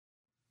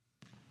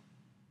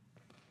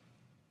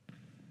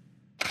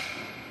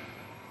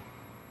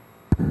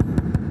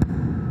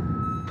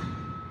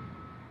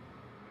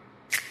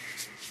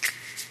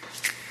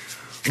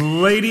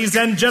Ladies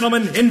and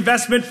gentlemen,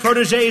 investment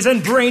protégés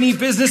and brainy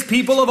business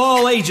people of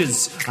all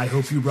ages, I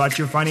hope you brought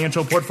your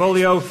financial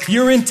portfolio,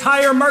 your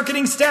entire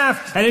marketing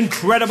staff, and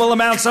incredible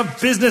amounts of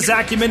business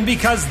acumen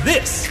because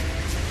this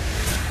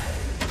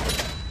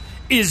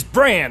is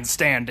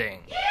Brandstanding.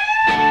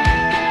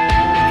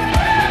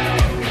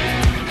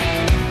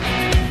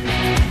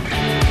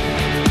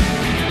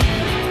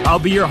 I'll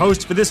be your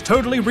host for this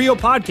totally real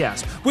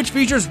podcast, which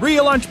features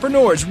real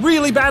entrepreneurs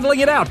really battling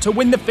it out to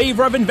win the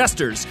favor of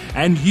investors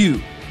and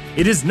you.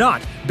 It is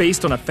not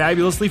based on a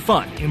fabulously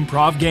fun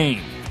improv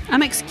game.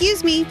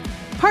 Excuse me.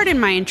 Pardon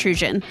my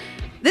intrusion.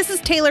 This is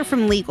Taylor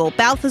from Legal,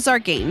 Balthazar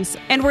Games,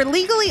 and we're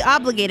legally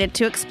obligated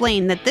to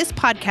explain that this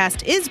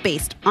podcast is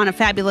based on a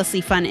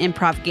fabulously fun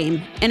improv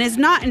game and is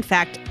not, in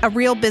fact, a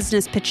real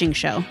business pitching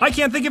show. I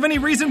can't think of any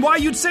reason why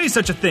you'd say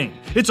such a thing.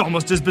 It's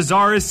almost as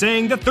bizarre as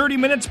saying that 30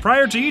 minutes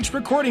prior to each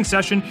recording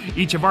session,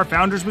 each of our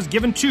founders was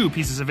given 2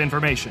 pieces of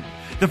information.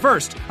 The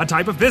first, a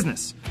type of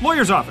business,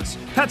 lawyer's office,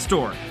 pet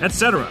store,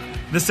 etc.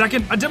 The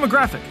second, a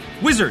demographic,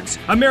 wizards,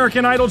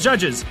 American Idol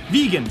judges,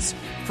 vegans.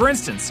 For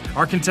instance,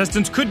 our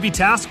contestants could be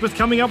tasked with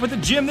coming up with a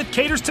gym that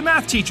caters to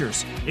math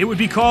teachers. It would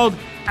be called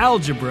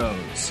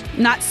Algebros.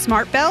 Not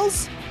Smart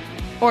Bells?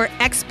 Or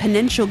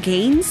Exponential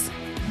Gains?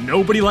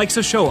 Nobody likes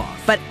a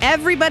show-off. But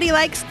everybody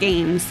likes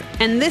games,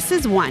 and this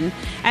is one.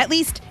 At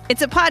least,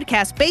 it's a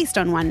podcast based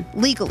on one,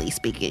 legally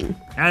speaking.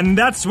 And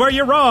that's where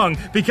you're wrong,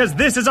 because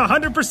this is a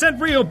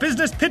 100% real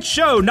business pitch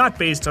show, not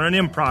based on an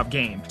improv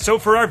game. So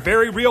for our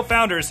very real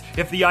founders,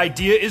 if the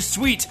idea is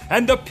sweet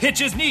and the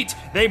pitch is neat,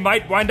 they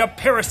might wind up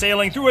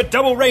parasailing through a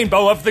double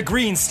rainbow of the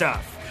green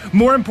stuff.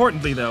 More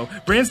importantly, though,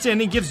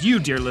 Brandstanding gives you,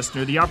 dear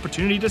listener, the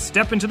opportunity to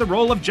step into the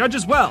role of judge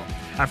as well.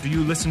 After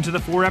you listen to the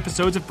 4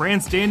 episodes of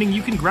Brandstanding,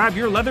 you can grab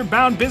your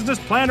leather-bound business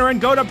planner and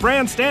go to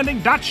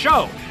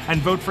brandstanding.show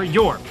and vote for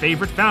your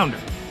favorite founder.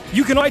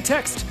 You can only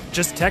text.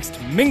 Just text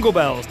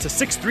Minglebells to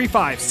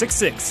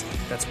 63566.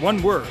 That's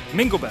one word,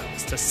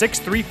 Minglebells to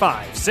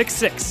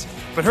 63566.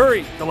 But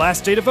hurry, the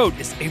last day to vote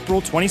is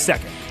April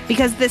 22nd.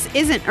 Because this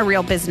isn't a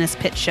real business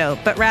pitch show,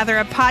 but rather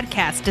a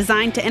podcast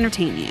designed to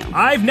entertain you.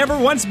 I've never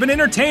once been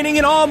entertaining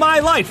in all my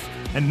life.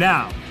 And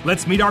now,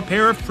 let's meet our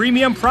pair of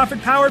premium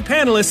profit-powered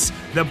panelists,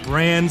 the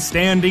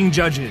Brandstanding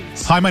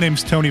judges. Hi, my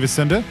name's Tony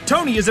Vicinda.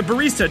 Tony is a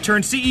barista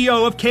turned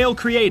CEO of Kale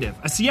Creative,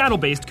 a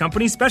Seattle-based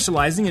company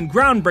specializing in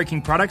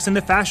groundbreaking products in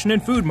the fashion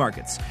and food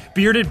markets.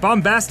 Bearded,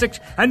 bombastic,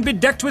 and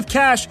bedecked with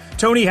cash,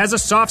 Tony has a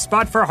soft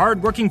spot for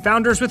hard-working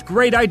founders with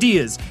great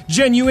ideas,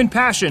 genuine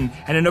passion,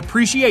 and an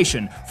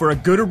appreciation for a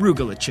good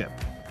arugula chip.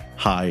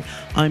 Hi,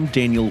 I'm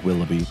Daniel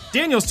Willoughby.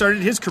 Daniel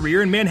started his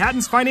career in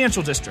Manhattan's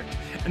financial district,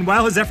 and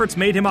while his efforts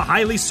made him a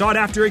highly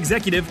sought-after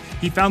executive,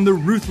 he found the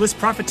ruthless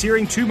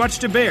profiteering too much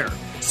to bear.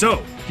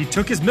 So, he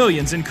took his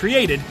millions and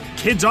created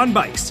Kids on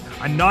Bikes,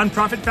 a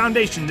nonprofit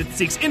foundation that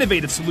seeks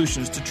innovative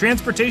solutions to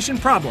transportation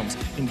problems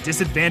in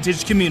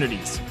disadvantaged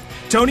communities.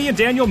 Tony and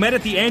Daniel met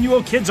at the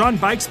annual Kids on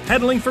Bikes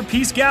Pedaling for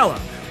Peace Gala,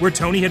 where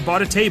Tony had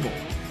bought a table.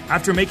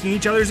 After making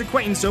each other's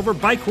acquaintance over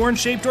bike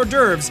horn-shaped hors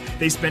d'oeuvres,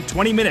 they spent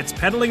 20 minutes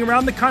pedaling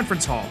around the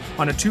conference hall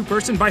on a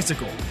 2-person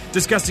bicycle,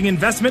 discussing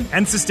investment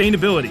and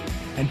sustainability.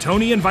 And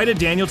Tony invited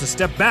Daniel to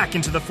step back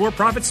into the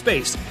for-profit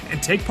space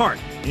and take part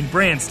in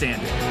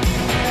Brandstanding.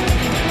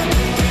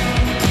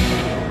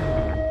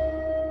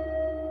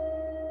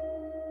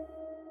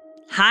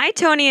 Hi,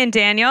 Tony and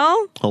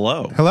Daniel.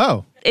 Hello.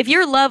 Hello. If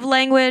your love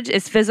language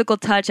is physical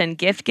touch and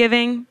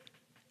gift-giving,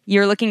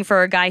 you're looking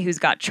for a guy who's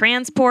got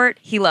transport,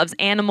 he loves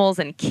animals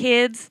and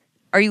kids,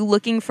 are you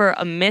looking for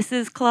a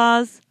Mrs.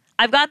 Claus?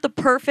 I've got the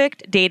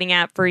perfect dating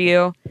app for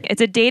you.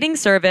 It's a dating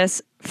service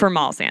for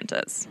mall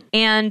Santas,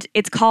 and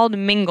it's called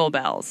Mingle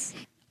Bells.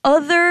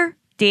 Other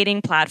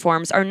dating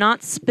platforms are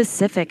not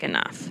specific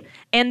enough,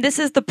 and this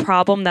is the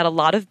problem that a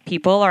lot of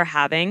people are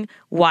having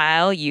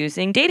while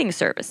using dating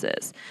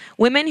services.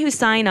 Women who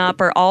sign up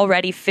are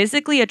already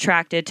physically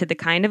attracted to the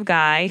kind of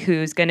guy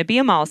who's going to be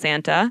a mall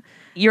Santa.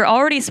 You're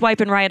already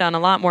swiping right on a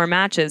lot more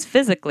matches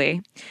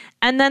physically.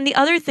 And then the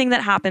other thing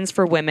that happens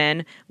for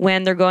women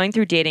when they're going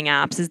through dating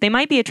apps is they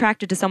might be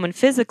attracted to someone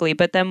physically,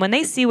 but then when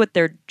they see what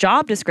their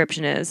job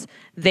description is,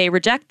 they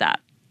reject that.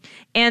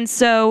 And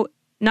so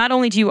not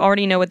only do you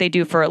already know what they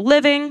do for a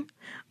living,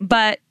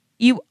 but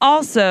you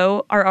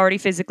also are already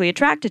physically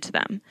attracted to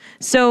them.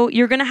 So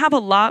you're going to have a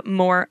lot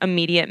more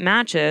immediate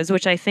matches,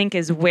 which I think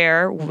is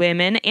where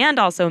women and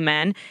also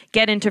men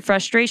get into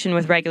frustration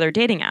with regular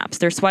dating apps.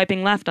 They're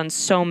swiping left on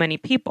so many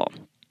people.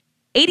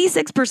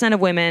 86% of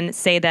women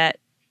say that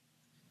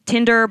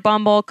Tinder,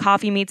 Bumble,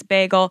 Coffee Meets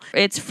Bagel,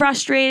 it's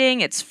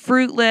frustrating, it's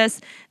fruitless,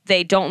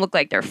 they don't look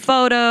like their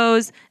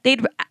photos.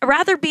 They'd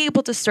rather be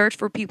able to search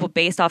for people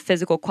based off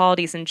physical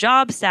qualities and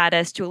job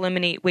status to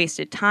eliminate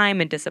wasted time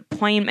and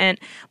disappointment.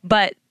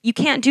 But you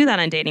can't do that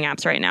on dating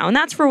apps right now. And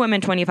that's for women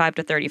 25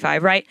 to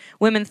 35, right?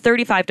 Women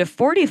 35 to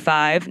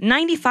 45,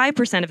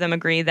 95% of them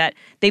agree that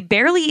they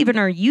barely even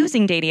are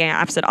using dating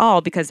apps at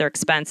all because they're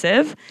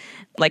expensive,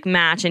 like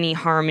Match and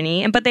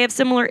eHarmony. But they have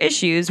similar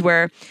issues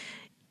where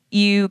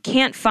you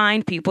can't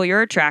find people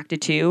you're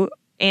attracted to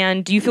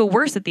and you feel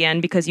worse at the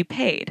end because you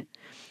paid.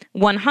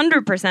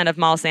 100% of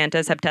mall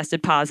Santas have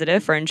tested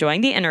positive for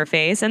enjoying the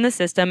interface and the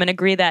system and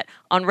agree that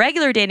on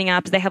regular dating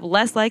apps, they have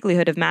less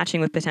likelihood of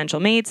matching with potential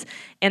mates,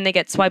 and they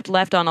get swiped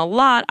left on a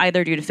lot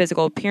either due to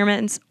physical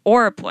appearance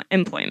or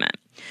employment.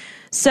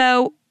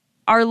 So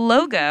our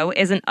logo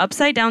is an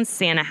upside-down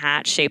Santa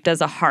hat shaped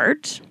as a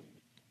heart.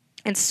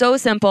 It's so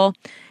simple.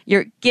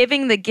 You're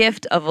giving the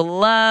gift of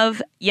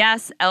love.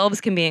 Yes,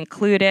 elves can be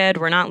included.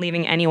 We're not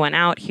leaving anyone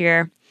out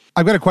here.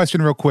 I've got a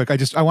question real quick.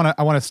 I want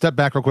to step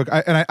back real quick.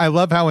 I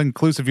love how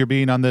inclusive you're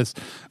being on this.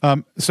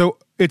 So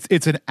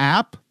it's an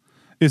app.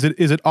 Is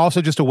it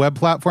also just a web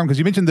platform? Because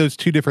you mentioned those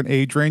two different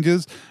age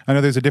ranges. I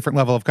know there's a different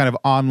level of kind of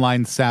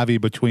online savvy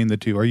between the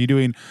two. Are you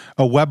doing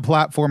a web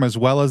platform as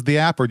well as the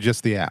app, or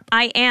just the app?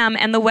 I am,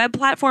 and the web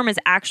platform is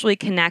actually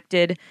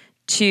connected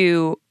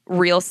to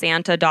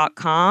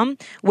realsanta.com,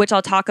 which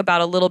I'll talk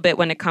about a little bit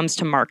when it comes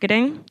to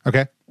marketing.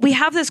 Okay. We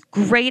have this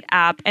great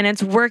app, and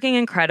it's working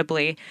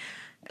incredibly.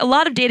 A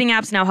lot of dating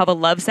apps now have a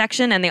love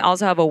section, and they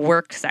also have a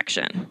work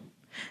section.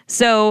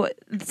 So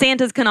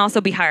Santas can also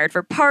be hired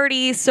for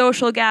parties,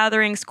 social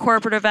gatherings,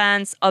 corporate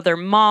events, other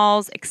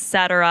malls,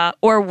 etc.,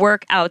 or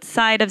work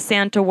outside of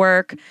Santa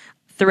work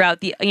throughout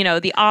the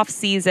off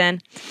season.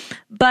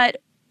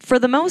 But for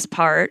the most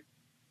part,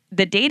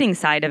 the dating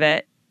side of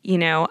it,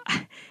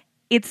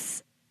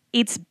 it's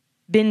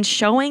been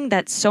showing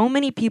that so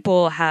many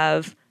people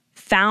have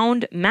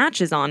found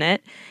matches on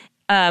it.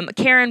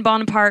 Karen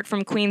Bonaparte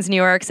from Queens, New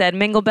York said,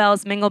 mingle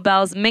bells,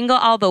 mingle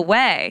all the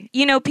way.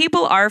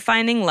 People are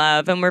finding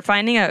love, and we're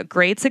finding a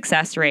great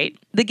success rate.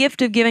 The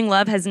gift of giving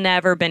love has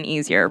never been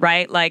easier,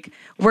 right? Like,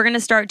 we're going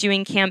to start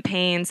doing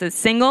campaigns as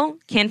single,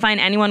 can't find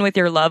anyone with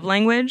your love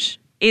language.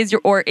 Is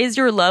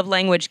your love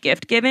language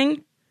gift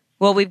giving?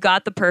 Well, we've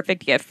got the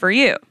perfect gift for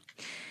you.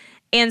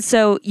 And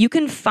so you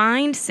can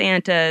find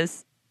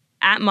Santas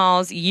at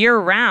malls year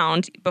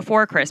round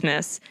before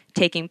Christmas,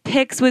 taking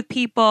pics with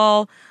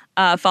people,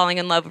 falling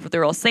in love with the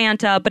real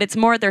Santa, but it's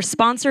more they're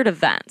sponsored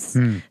events.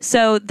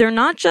 So they're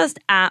not just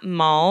at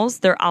malls,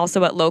 they're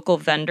also at local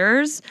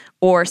vendors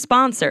or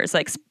sponsors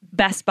like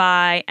Best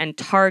Buy and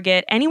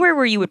Target, anywhere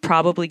where you would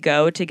probably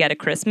go to get a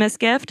Christmas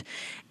gift.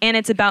 And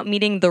it's about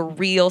meeting the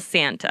real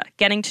Santa,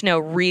 getting to know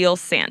real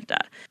Santa.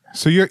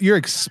 So you're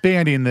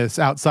expanding this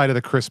outside of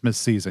the Christmas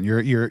season.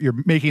 You're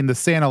making the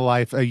Santa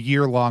life a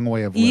year-long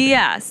way of living.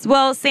 Yes.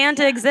 Well,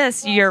 Santa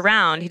exists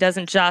year-round. He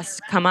doesn't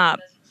just come up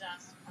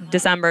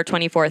December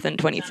 24th and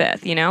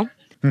 25th,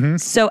 Mm-hmm.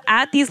 So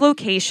at these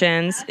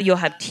locations, you'll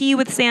have tea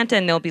with Santa,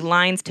 and there'll be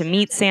lines to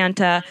meet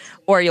Santa,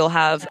 or you'll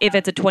have, if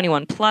it's a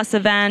 21 plus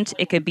event,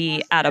 it could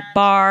be at a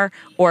bar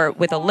or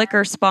with a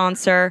liquor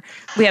sponsor.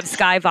 We have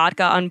Sky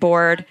Vodka on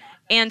board.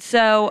 And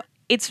so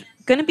it's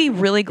going to be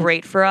really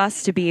great for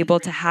us to be able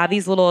to have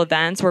these little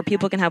events where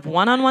people can have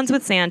one-on-ones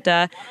with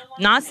Santa,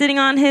 not sitting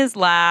on his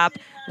lap.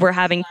 We're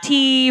having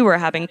tea, we're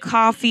having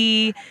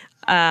coffee,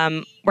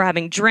 we're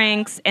having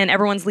drinks, and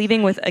everyone's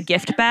leaving with a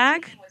gift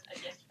bag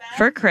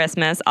for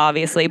Christmas,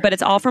 obviously, but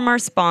it's all from our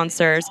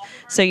sponsors.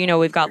 So,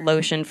 we've got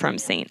lotion from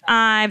St.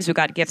 Ives, we've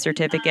got gift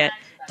certificate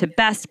to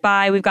Best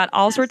Buy, we've got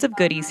all sorts of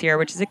goodies here,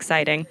 which is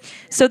exciting.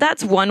 So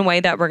that's one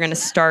way that we're going to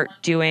start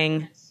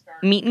doing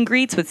meet and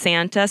greets with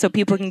Santa, so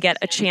people can get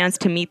a chance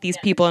to meet these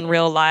people in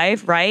real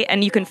life, right?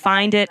 And you can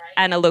find it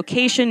at a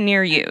location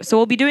near you. So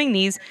we'll be doing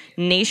these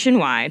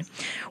nationwide.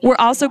 We're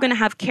also going to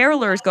have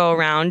carolers go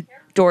around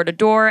door to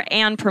door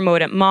and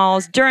promote at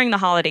malls during the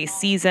holiday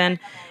season.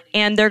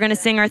 And they're going to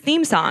sing our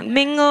theme song,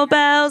 Mingle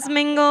Bells,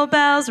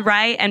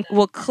 right? And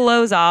we'll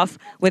close off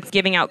with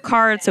giving out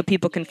cards so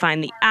people can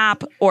find the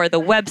app or the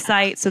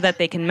website so that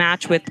they can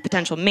match with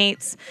potential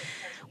mates.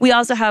 We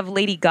also have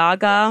Lady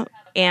Gaga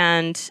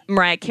and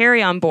Mariah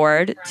Carey on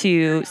board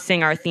to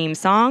sing our theme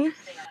song.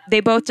 They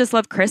both just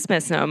love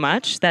Christmas so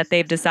much that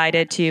they've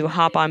decided to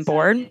hop on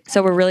board.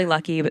 So we're really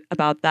lucky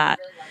about that.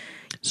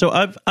 So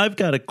I've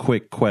got a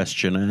quick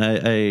question.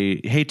 I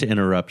hate to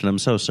interrupt, and I'm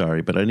so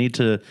sorry, but I need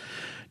to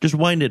just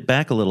wind it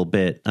back a little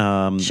bit.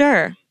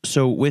 Sure.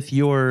 So with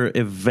your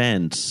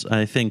events,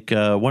 I think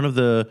one of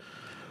the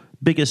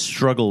biggest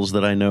struggles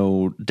that I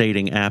know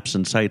dating apps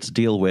and sites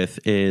deal with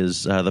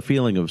is the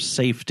feeling of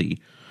safety.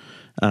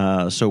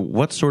 So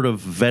what sort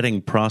of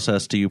vetting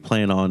process do you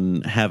plan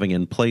on having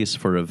in place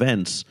for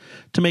events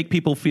to make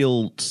people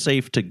feel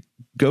safe to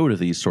go to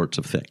these sorts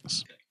of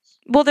things?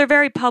 Well, they're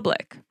very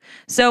public.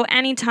 So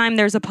anytime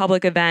there's a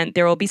public event,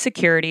 there will be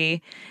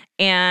security,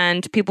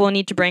 and people will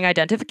need to bring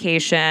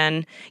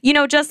identification,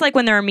 just like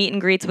when there are meet and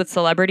greets with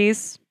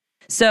celebrities.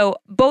 So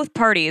both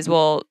parties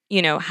will,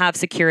 have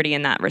security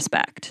in that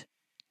respect.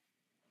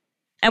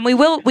 And we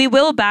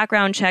will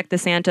background check the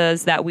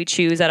Santas that we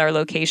choose at our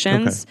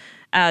locations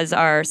as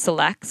our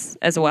selects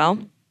as well.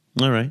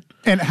 All right.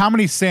 And how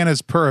many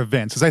Santas per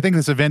event? Because I think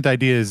this event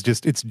idea is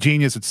it's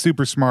genius. It's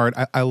super smart.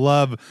 I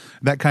love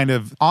that kind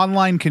of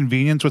online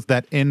convenience with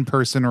that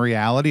in-person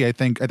reality. I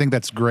think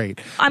that's great.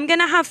 I'm going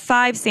to have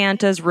 5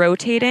 Santas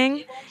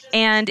rotating,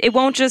 and it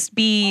won't just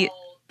be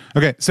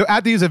Okay, so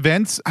at these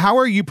events, how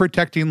are you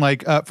protecting,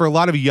 like, for a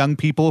lot of young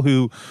people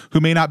who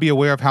may not be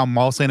aware of how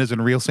mall Santas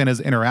and real Santas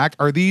interact?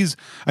 Are these?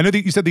 I know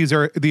that you said these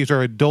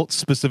are adult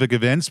specific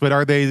events, but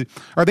are they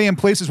in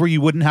places where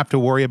you wouldn't have to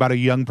worry about a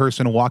young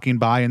person walking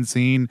by and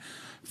seeing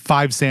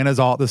 5 Santas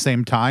all at the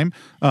same time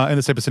in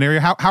this type of scenario?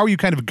 How are you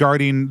kind of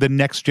guarding the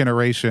next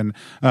generation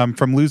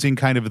from losing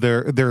kind of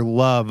their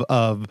love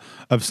of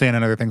Santa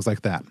and other things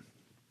like that?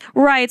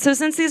 Right. So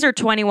since these are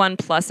 21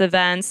 plus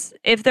events,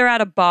 if they're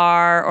at a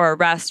bar or a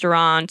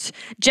restaurant,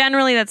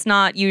 generally that's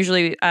not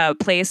usually a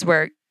place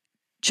where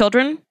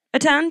children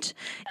attend.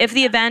 If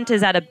the event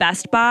is at a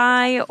Best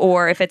Buy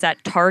or if it's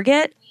at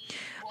Target,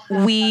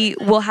 we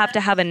will have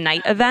to have a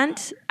night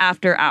event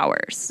after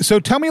hours. So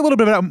tell me a little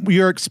bit about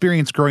your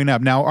experience growing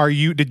up. Now,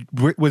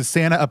 was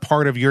Santa a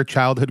part of your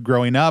childhood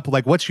growing up?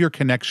 Like, what's your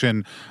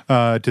connection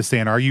to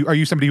Santa? Are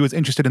you somebody who was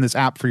interested in this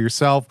app for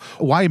yourself?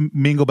 Why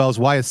Mingle Bells?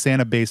 Why a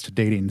Santa-based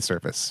dating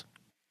service?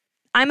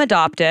 I'm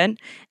adopted,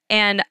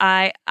 and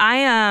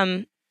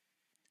I'm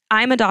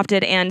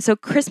adopted, and so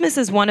Christmas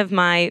is one of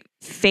my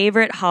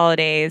favorite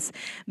holidays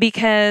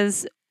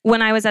because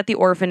when I was at the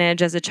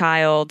orphanage as a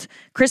child,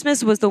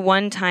 Christmas was the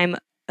one time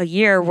a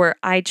year where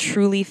I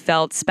truly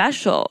felt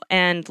special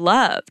and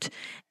loved.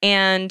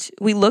 And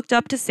we looked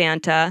up to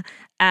Santa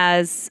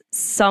as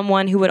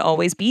someone who would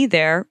always be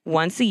there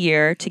once a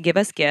year to give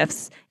us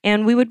gifts,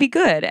 and we would be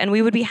good and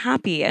we would be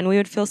happy and we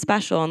would feel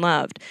special and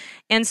loved.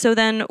 And so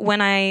then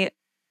when I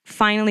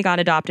finally got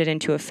adopted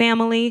into a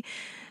family,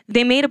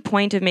 they made a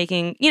point of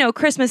making,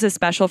 Christmas is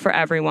special for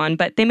everyone,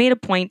 but they made a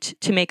point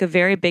to make a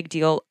very big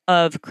deal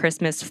of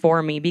Christmas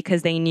for me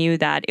because they knew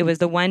that it was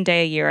the one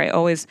day a year I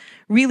always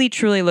really,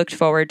 truly looked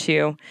forward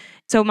to.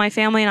 So my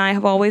family and I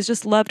have always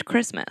just loved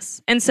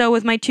Christmas. And so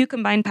with my two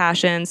combined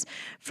passions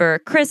for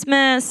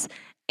Christmas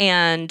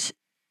and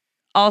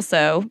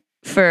also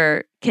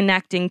for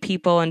connecting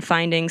people and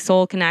finding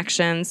soul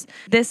connections,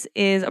 this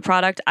is a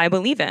product I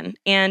believe in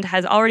and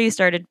has already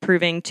started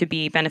proving to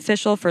be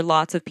beneficial for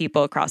lots of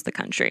people across the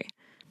country.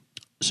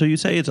 So you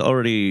say it's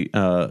already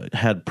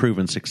had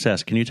proven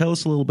success. Can you tell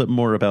us a little bit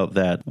more about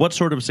that? What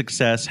sort of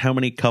success? How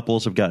many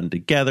couples have gotten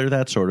together?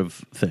 That sort of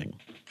thing.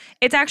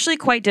 It's actually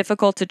quite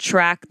difficult to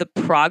track the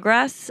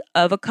progress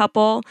of a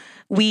couple.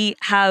 We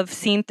have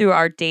seen through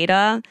our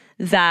data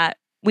that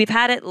we've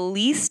had at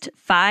least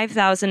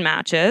 5,000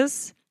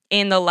 matches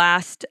in the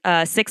last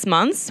 6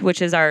 months,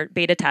 which is our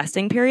beta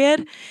testing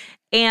period,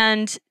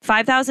 and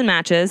 5,000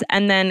 matches.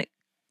 And then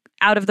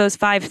out of those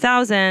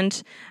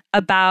 5,000,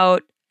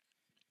 about,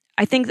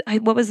 I think,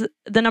 what was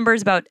the number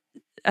is about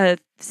a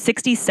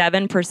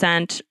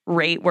 67%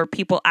 rate where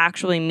people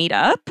actually meet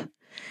up.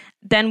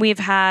 Then we've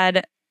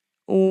had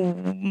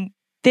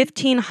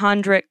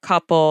 1,500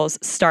 couples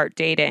start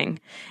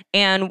dating.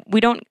 And we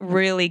don't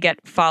really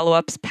get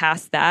follow-ups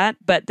past that,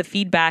 but the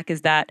feedback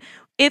is that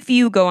if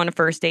you go on a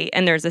first date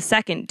and there's a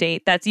second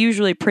date, that's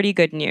usually pretty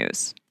good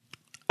news.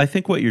 I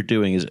think what you're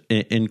doing is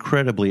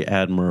incredibly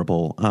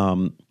admirable.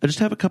 I just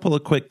have a couple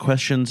of quick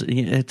questions.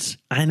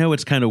 I know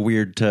it's kind of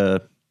weird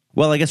to...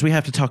 Well, I guess we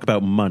have to talk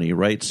about money,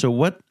 right? So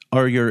what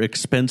are your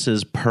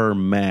expenses per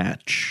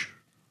match?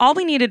 All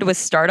we needed was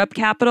startup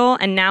capital,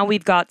 and now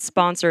we've got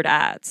sponsored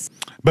ads.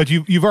 But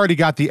you've already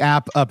got the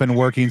app up and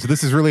working, so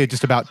this is really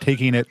just about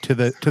taking it to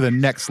the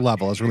next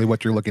level. Is really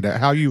what you're looking at.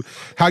 How you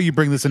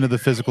bring this into the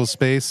physical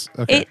space.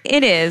 Okay.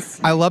 It is.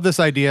 I love this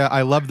idea.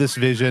 I love this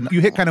vision. You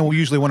hit kind of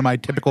usually one of my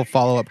typical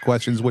follow-up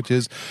questions, which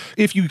is,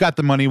 if you got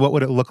the money, what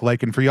would it look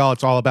like? And for y'all,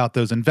 it's all about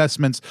those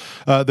investments,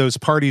 those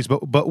parties.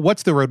 But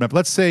what's the roadmap?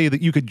 Let's say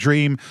that you could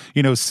dream.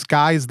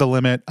 Sky's the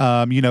limit.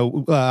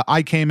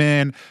 I came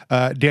in.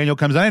 Daniel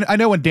comes in. I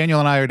know when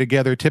Daniel and I are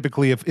together,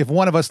 typically, if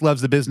one of us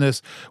loves the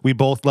business, we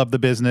both love the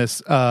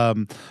business.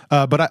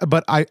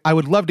 But I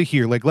would love to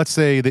hear, like, let's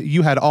say that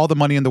you had all the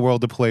money in the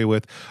world to play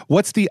with.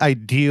 What's the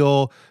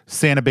ideal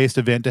Santa-based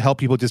event to help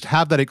people just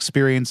have that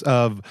experience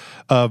of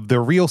the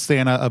real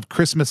Santa, of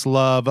Christmas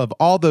love, of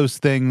all those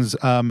things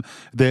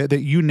that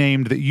you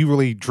named that you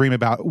really dream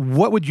about?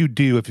 What would you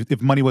do if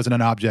money wasn't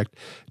an object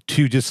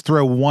to just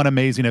throw one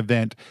amazing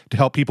event to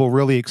help people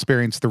really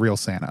experience the real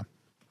Santa?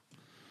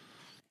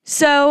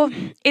 So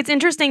it's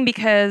interesting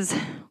because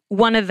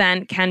one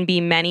event can be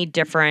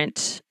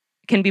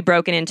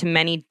broken into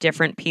many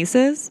different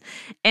pieces.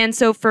 And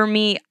so for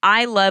me,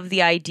 I love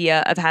the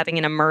idea of having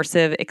an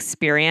immersive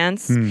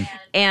experience.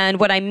 And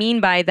what I mean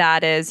by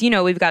that is,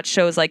 we've got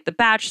shows like The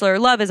Bachelor.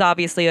 Love is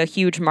obviously a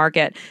huge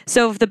market.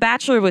 So if The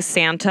Bachelor was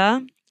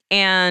Santa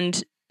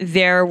and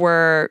there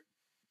were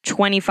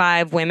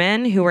 25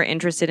 women who were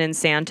interested in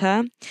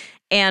Santa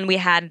and we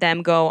had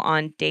them go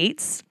on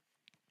dates,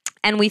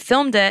 and we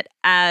filmed it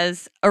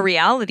as a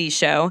reality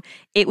show,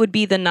 it would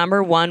be the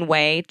number one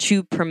way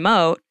to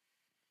promote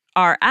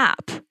our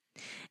app.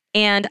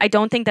 And I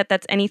don't think that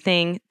that's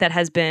anything that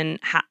has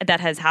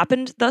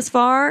happened thus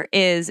far,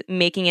 is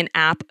making an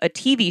app a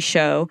TV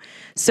show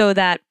so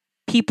that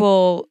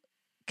people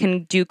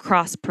can do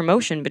cross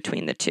promotion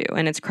between the two,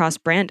 and it's cross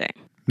branding.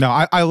 No,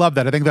 I love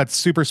that. I think that's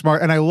super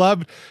smart. And I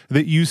love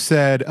that you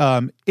said,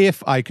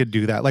 if I could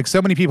do that. Like,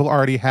 so many people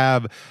already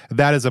have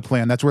that as a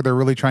plan. That's where they're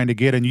really trying to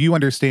get. And you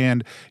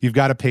understand you've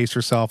got to pace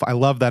yourself. I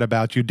love that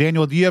about you.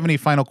 Daniel, do you have any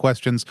final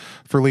questions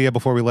for Leah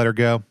before we let her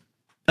go?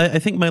 I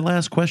think my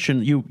last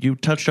question, you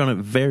touched on it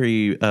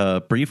very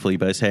briefly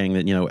by saying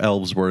that,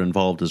 elves were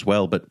involved as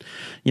well. But,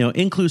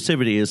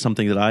 inclusivity is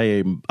something that I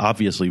am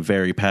obviously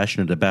very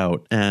passionate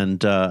about.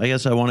 And I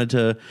guess I wanted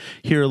to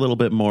hear a little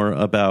bit more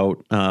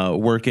about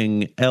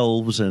working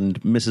elves and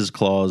Mrs.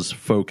 Claus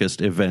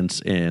focused events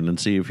in, and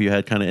see if you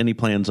had kind of any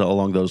plans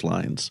along those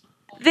lines.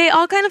 They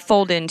all kind of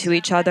fold into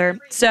each other.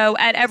 So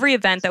at every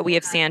event that we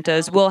have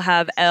Santas, we'll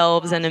have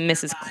elves and a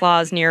Mrs.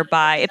 Claus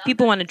nearby. If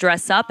people want to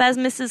dress up as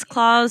Mrs.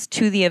 Claus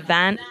to the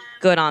event,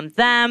 good on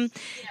them.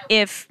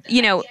 If,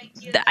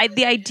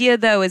 the idea,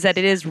 though, is that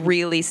it is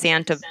really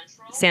Santa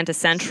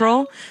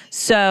Central.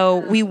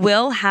 So we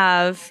will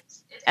have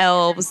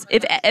elves.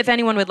 If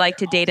anyone would like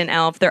to date an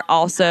elf, they're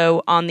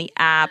also on the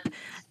app,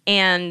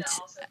 and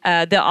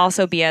they'll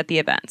also be at the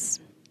events.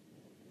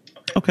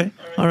 Okay.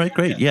 All right.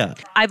 Great. Yeah.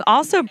 I've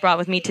also brought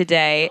with me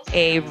today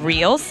a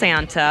real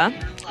Santa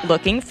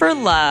looking for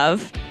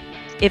love.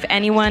 If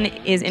anyone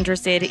is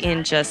interested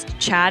in just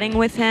chatting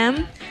with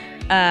him,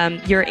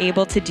 you're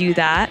able to do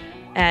that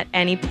at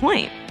any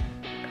point.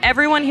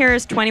 Everyone here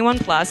is 21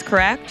 plus,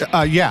 correct?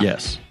 Yeah.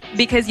 Yes.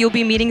 Because you'll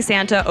be meeting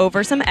Santa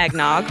over some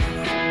eggnog.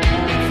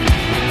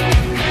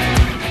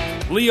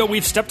 Leo,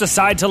 we've stepped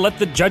aside to let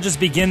the judges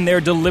begin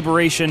their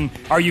deliberation.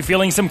 Are you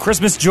feeling some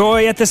Christmas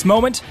joy at this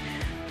moment?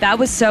 That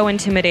was so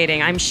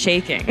intimidating. I'm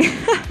shaking.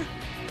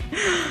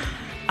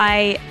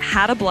 I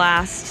had a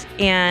blast,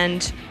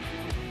 and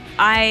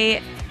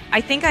I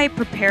think I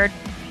prepared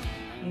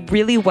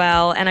really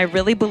well, and I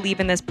really believe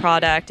in this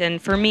product.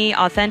 And for me,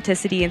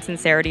 authenticity and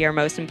sincerity are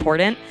most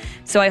important.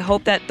 So I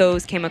hope that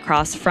those came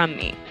across from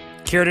me.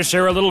 Care to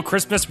share a little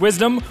Christmas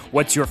wisdom?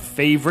 What's your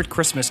favorite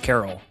Christmas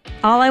carol?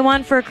 All I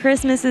Want for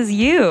Christmas Is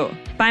You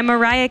by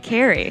Mariah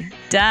Carey.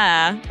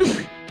 Duh.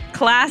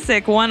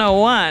 Classic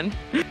 101.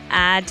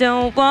 I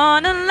don't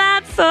want a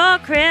lot for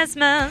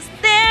Christmas.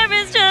 There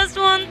is just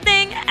one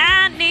thing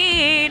I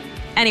need.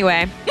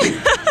 Anyway.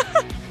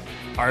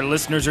 Our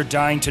listeners are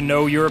dying to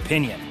know your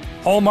opinion.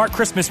 Hallmark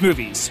Christmas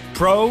movies,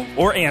 pro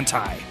or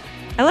anti?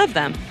 I love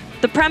them.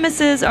 The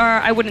premises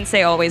are, I wouldn't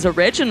say always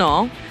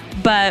original,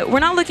 but we're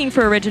not looking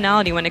for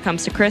originality when it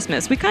comes to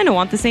Christmas. We kind of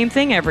want the same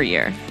thing every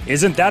year.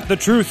 Isn't that the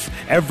truth?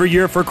 Every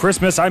year for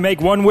Christmas, I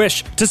make one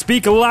wish to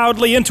speak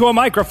loudly into a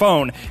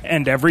microphone.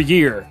 And every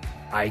year,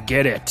 I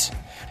get it.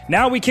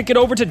 Now we kick it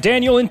over to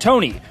Daniel and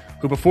Tony,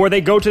 who before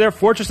they go to their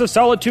Fortress of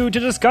Solitude to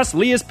discuss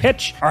Leah's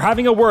pitch, are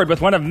having a word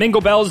with one of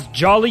Mingle Bell's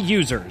jolly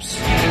users.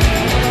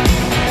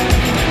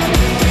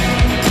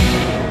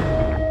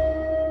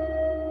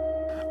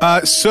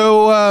 It's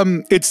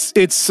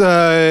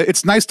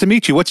nice to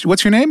meet you.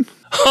 What's your name?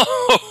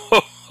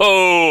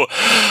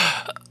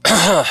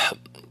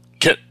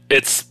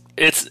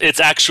 It's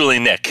actually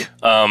Nick.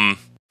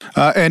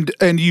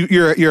 And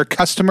you're a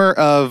customer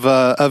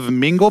of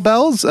Mingle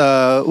Bells,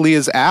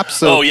 Leah's app.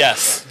 So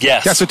yes. Yeah.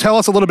 So tell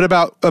us a little bit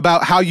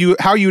about how you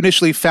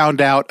initially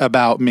found out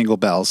about Mingle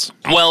Bells.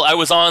 Well, I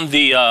was on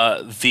the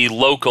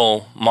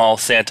local mall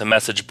Santa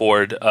message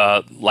board,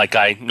 like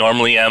I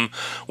normally am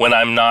when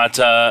I'm not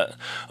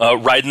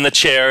riding the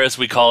chair, as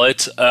we call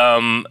it.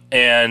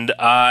 And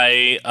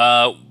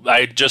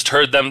I just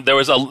heard them. There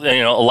was a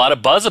lot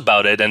of buzz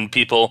about it, and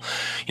people,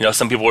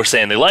 some people were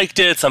saying they liked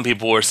it, some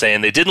people were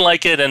saying they didn't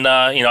like it, and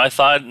I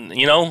thought,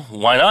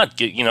 why not?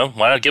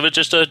 Why not give it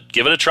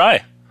a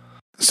try?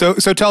 So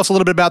tell us a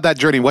little bit about that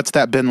journey. What's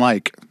that been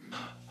like?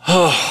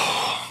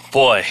 Oh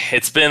boy,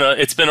 it's been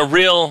a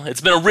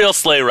real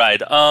sleigh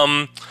ride.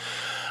 At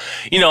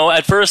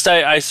first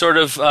I sort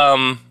of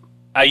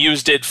I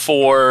used it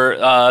for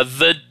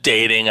the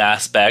dating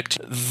aspect.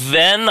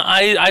 Then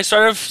I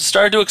sort of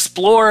started to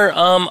explore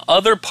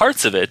other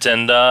parts of it,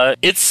 and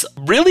it's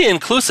really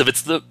inclusive.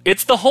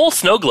 It's the whole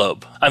snow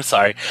globe. I'm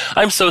sorry.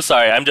 I'm so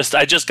sorry. I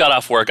just got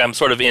off work. I'm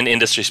sort of in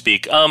industry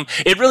speak.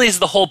 It really is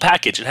the whole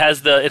package. It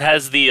has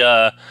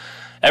the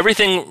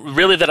everything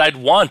really that I'd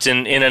want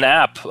in an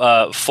app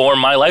for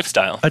my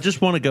lifestyle. I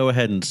just want to go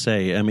ahead and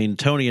say,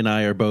 Tony and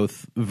I are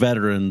both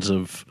veterans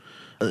of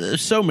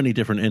so many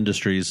different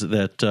industries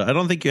that I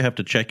don't think you have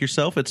to check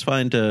yourself. It's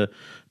fine to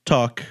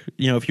talk,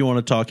 if you want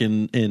to talk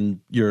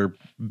in your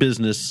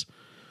business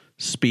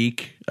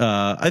speak.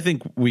 I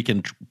think we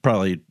can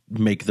probably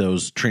make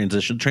those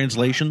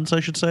translations, I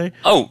should say.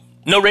 Oh,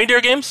 no reindeer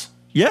games?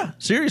 Yeah,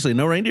 seriously,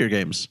 no reindeer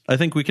games. I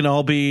think we can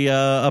all be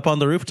up on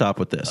the rooftop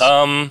with this.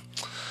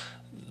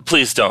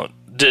 Please don't.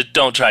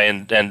 Don't try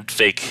and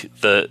fake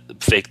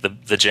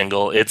the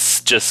jingle.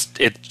 It's just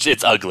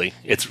it's ugly.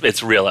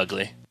 It's real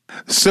ugly.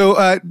 So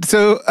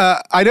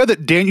I know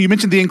that you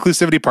mentioned the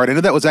inclusivity part. I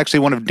know that was actually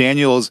one of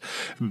Daniel's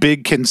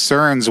big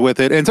concerns with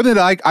it, and something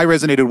that I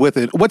resonated with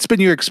it. What's been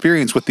your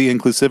experience with the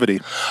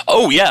inclusivity?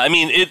 Oh, yeah. I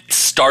mean, it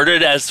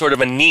started as sort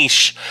of a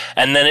niche,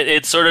 and then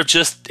it sort of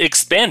just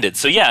expanded.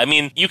 So, yeah, I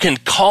mean, you can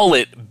call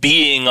it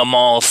being a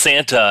mall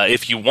Santa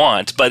if you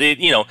want, but it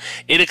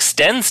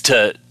extends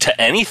to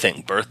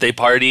anything. Birthday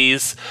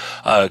parties,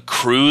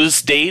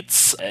 cruise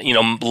dates,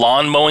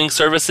 lawn mowing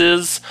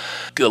services,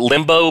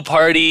 limbo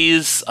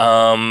parties,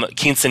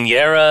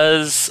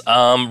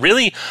 quinceañeras,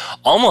 really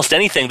almost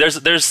anything.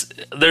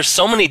 There's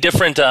so many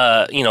different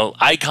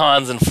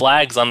icons and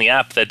flags on the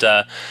app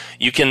that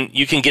you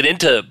can get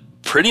into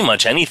pretty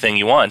much anything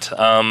you want.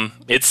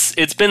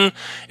 It's been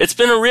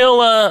a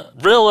real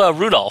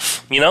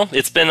Rudolph.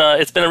 It's been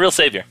a real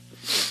savior.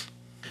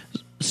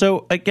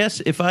 So I guess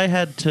if I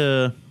had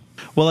to,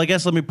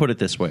 let me put it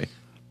this way: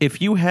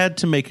 if you had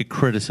to make a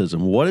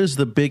criticism, what is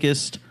the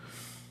biggest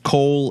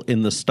coal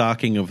in the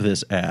stocking of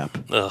this app?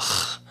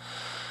 Ugh.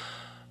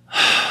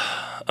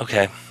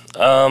 Okay.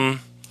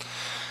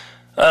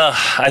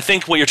 I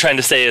think what you're trying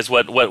to say is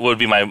what would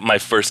be my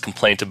first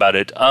complaint about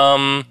it.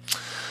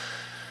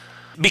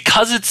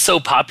 Because it's so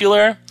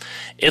popular,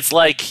 it's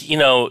like, you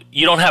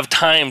don't have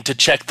time to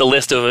check the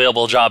list of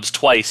available jobs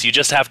twice. You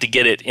just have to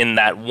get it in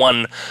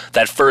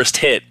that first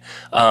hit,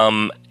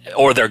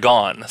 or they're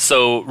gone.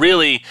 So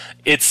really,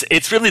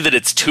 it's really that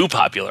it's too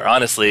popular,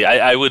 honestly.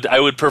 I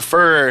would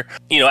prefer,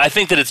 I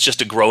think that it's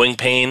just a growing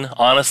pain,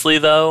 honestly,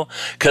 though,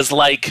 because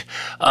once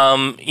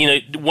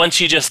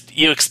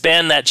you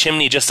expand that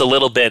chimney just a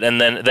little bit,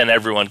 and then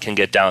everyone can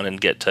get down and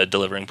get to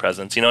delivering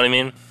presents. You know what I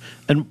mean?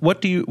 And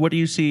what do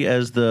you see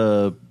as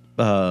the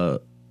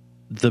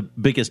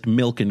biggest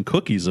milk and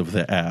cookies of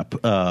the app?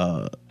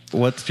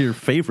 What's your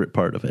favorite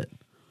part of it?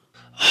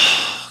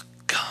 Oh,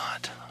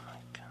 God.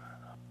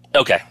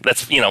 Okay,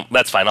 that's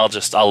fine.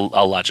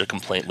 I'll lodge a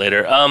complaint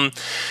later.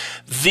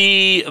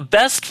 The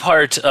best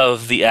part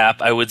of the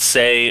app, I would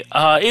say,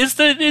 is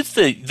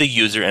the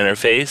user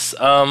interface.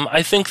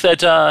 I think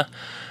that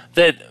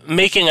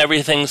making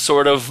everything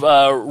sort of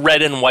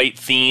red and white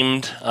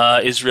themed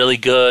is really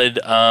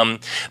good.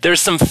 There's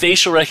some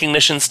facial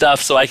recognition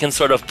stuff, so I can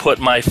sort of put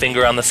my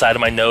finger on the side of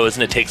my nose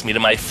and it takes me to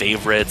my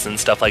favorites and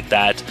stuff like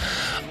that.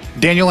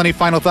 Daniel, any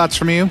final thoughts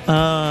from you?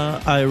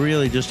 I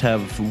really just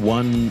have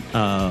one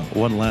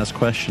last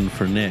question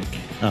for Nick.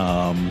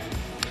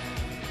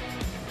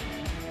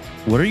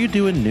 What are you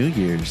doing New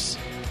Year's?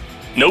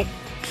 Nope.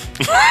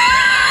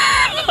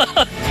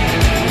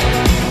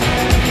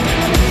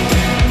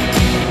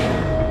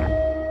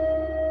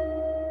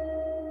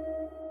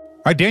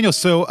 All right, Daniel.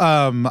 So,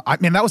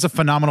 that was a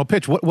phenomenal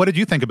pitch. What did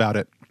you think about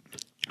it?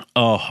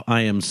 Oh,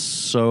 I am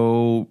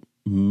so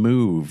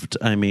moved.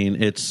 I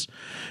mean, it's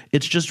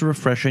just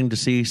refreshing to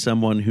see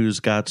someone who's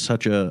got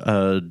such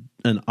an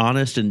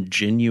honest and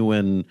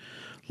genuine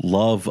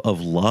love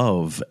of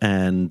love,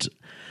 and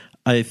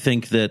I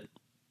think that,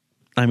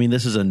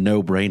 this is a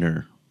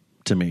no-brainer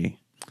to me.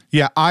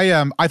 Yeah,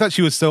 I thought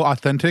she was so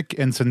authentic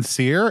and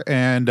sincere,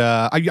 and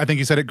I think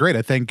you said it great.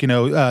 I think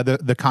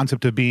the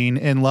concept of being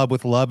in love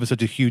with love is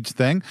such a huge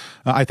thing.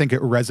 I think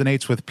it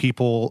resonates with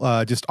people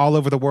just all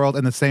over the world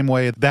in the same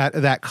way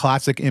that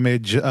classic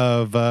image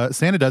of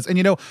Santa does.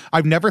 And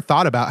I've never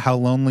thought about how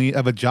lonely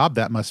of a job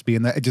that must be,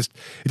 and that it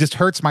just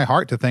hurts my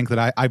heart to think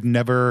that I've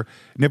never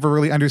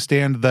really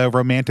understand the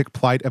romantic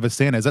plight of a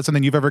Santa. Is that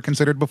something you've ever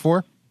considered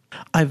before?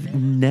 I've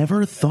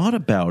never thought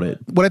about it.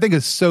 What I think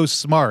is so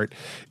smart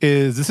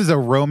is this is a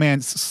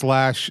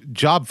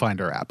romance/job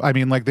finder app.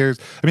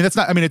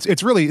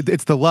 It's really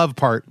the love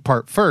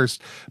part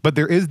first, but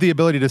there is the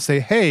ability to say,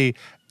 hey,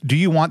 do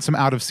you want some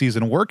out of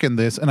season work in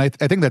this? And I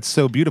think that's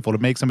so beautiful to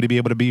make somebody be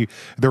able to be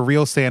the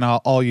real Santa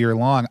all year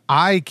long.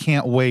 I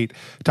can't wait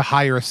to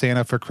hire a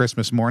Santa for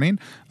Christmas morning,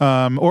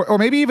 or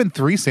maybe even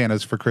 3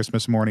 Santas for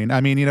Christmas morning.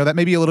 That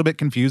may be a little bit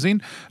confusing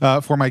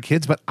for my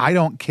kids, but I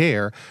don't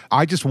care.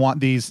 I just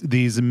want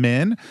these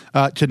men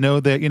to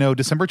know that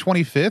December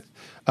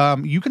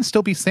 25th, you can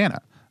still be Santa.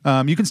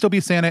 You can still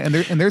be Santa, and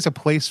there's a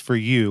place for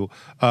you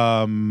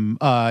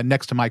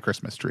next to my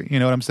Christmas tree. You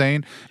know what I'm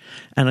saying?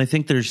 And I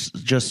think there's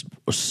just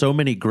so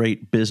many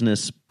great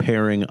business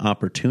pairing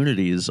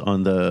opportunities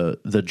on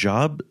the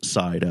job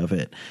side of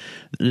it.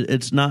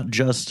 It's not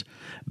just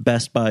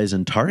Best Buys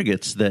and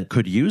Targets that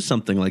could use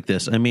something like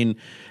this.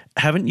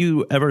 Haven't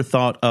you ever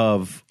thought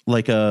of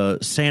like a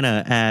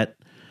Santa at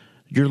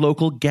your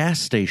local gas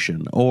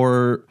station?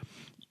 Or,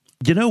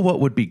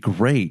 what would be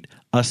great?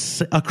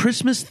 A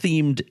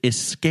Christmas-themed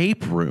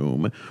escape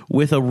room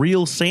with a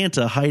real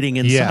Santa hiding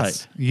inside.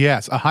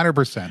 Yes,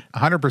 100%.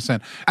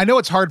 100%. I know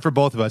it's hard for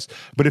both of us,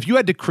 but if you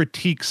had to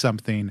critique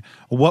something,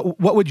 what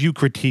would you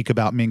critique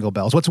about Mingle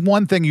Bells? What's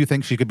one thing you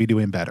think she could be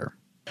doing better?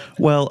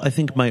 Well, I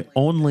think my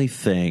only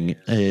thing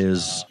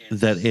is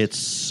that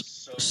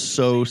it's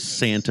so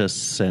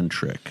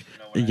Santa-centric.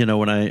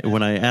 When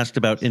I asked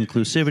about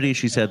inclusivity,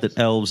 she said that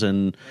elves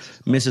and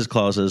Mrs.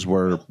 Clauses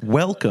were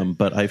welcome,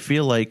 but I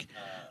feel like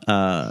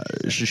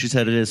She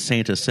said it is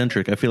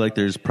Santa-centric. I feel like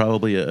there's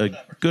probably a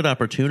good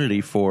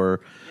opportunity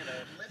for,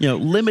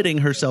 limiting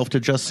herself to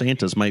just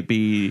Santas might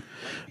be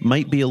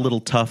a little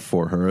tough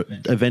for her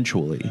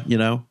eventually,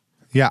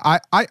 Yeah,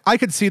 I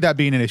could see that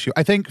being an issue.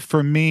 I think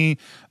for me,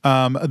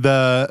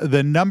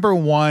 the number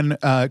one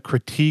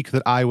critique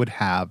that I would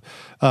have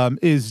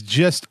is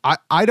just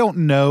I don't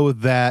know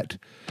that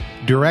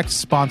direct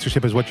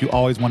sponsorship is what you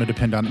always want to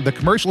depend on. The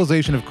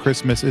commercialization of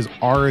Christmas is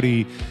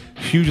already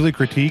hugely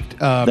critiqued.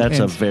 That's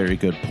a very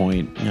good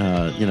point.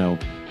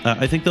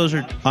 I think those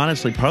are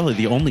honestly probably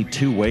the only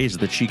two ways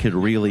that she could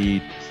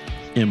really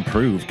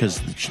improve,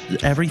 because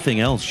everything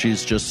else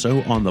she's just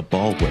so on the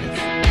ball with.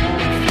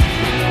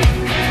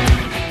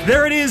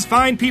 There it is,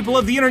 fine people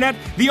of the internet,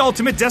 the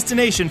ultimate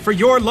destination for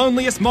your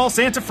loneliest mall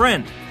Santa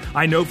friend.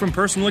 I know from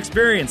personal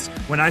experience,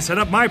 when I set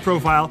up my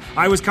profile,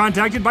 I was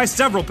contacted by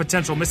several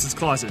potential Mrs.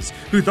 Clauses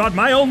who thought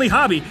my only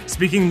hobby,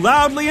 speaking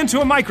loudly into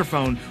a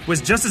microphone,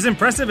 was just as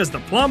impressive as the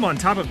plum on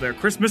top of their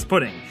Christmas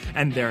pudding.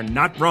 And they're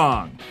not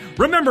wrong.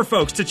 Remember,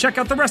 folks, to check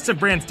out the rest of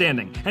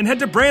Brandstanding and head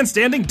to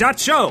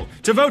brandstanding.show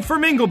to vote for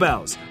Mingle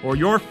Bells or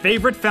your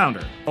favorite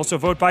founder. Also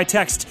vote by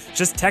text.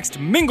 Just text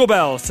Mingle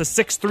Bells to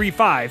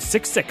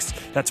 63566.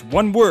 That's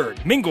one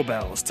word, Mingle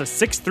Bells to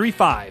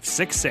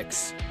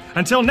 63566.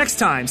 Until next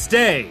time,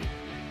 stay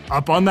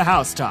up on the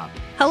housetop.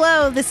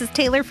 Hello, this is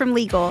Taylor from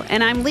Legal,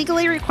 and I'm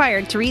legally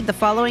required to read the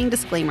following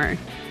disclaimer.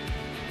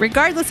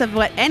 Regardless of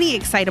what any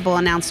excitable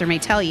announcer may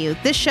tell you,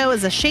 this show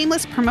is a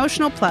shameless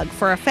promotional plug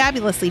for a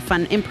fabulously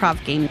fun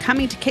improv game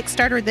coming to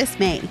Kickstarter this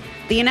May.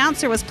 The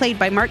announcer was played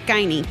by Mark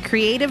Guiney,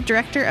 creative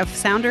director of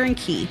Sounder and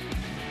Key.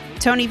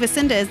 Tony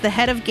Vicinda is the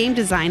head of game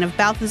design of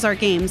Balthazar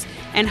Games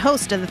and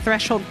host of the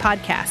Threshold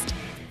podcast.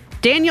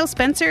 Daniel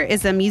Spencer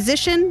is a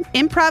musician,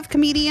 improv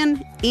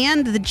comedian,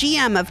 and the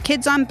GM of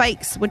Kids on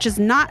Bikes, which is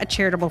not a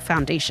charitable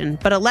foundation,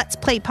 but a Let's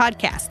Play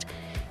podcast.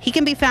 He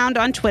can be found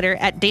on Twitter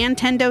at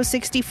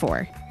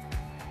DanTendo64.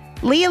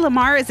 Leah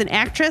Lamar is an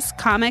actress,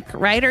 comic,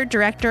 writer,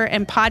 director,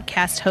 and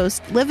podcast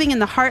host living in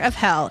the heart of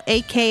hell,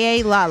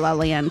 a.k.a. La La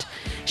Land.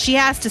 She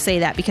has to say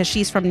that because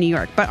she's from New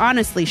York, but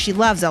honestly, she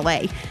loves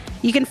L.A.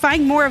 You can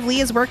find more of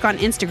Leah's work on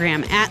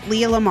Instagram at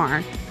Leah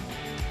Lamar.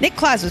 Nick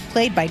Claus was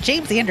played by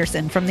James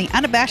Anderson from the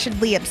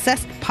Unabashedly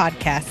Obsessed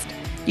podcast.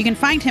 You can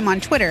find him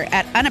on Twitter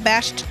at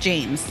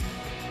UnabashedJames.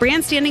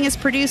 Brandstanding is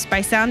produced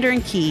by Sounder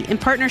and Key in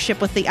partnership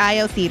with the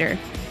I.O. Theater.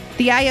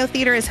 The I.O.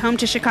 Theater is home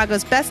to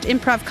Chicago's best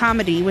improv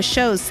comedy with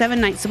shows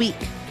 7 nights a week.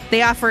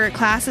 They offer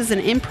classes in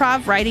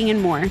improv, writing,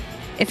 and more.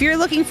 If you're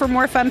looking for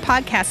more fun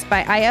podcasts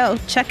by I.O.,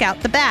 check out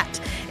The Bat,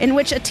 in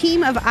which a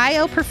team of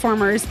I.O.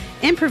 performers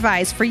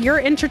improvise for your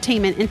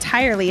entertainment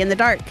entirely in the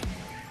dark.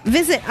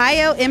 Visit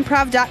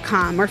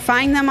ioimprov.com or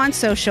find them on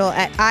social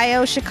at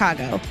IO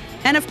Chicago.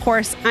 And of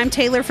course, I'm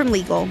Taylor from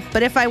Legal,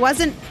 but if I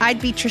wasn't, I'd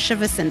be Trisha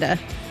Vicinda.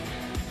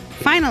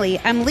 Finally,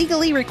 I'm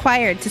legally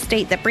required to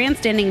state that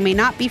brandstanding may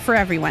not be for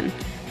everyone.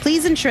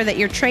 Please ensure that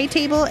your tray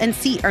table and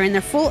seat are in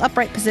their full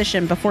upright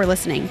position before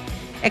listening.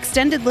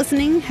 Extended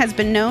listening has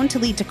been known to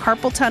lead to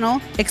carpal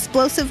tunnel,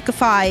 explosive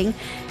guffawing,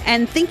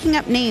 and thinking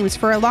up names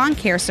for a lawn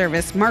care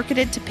service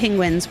marketed to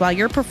penguins while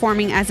you're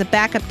performing as a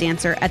backup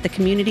dancer at the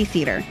community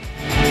theater.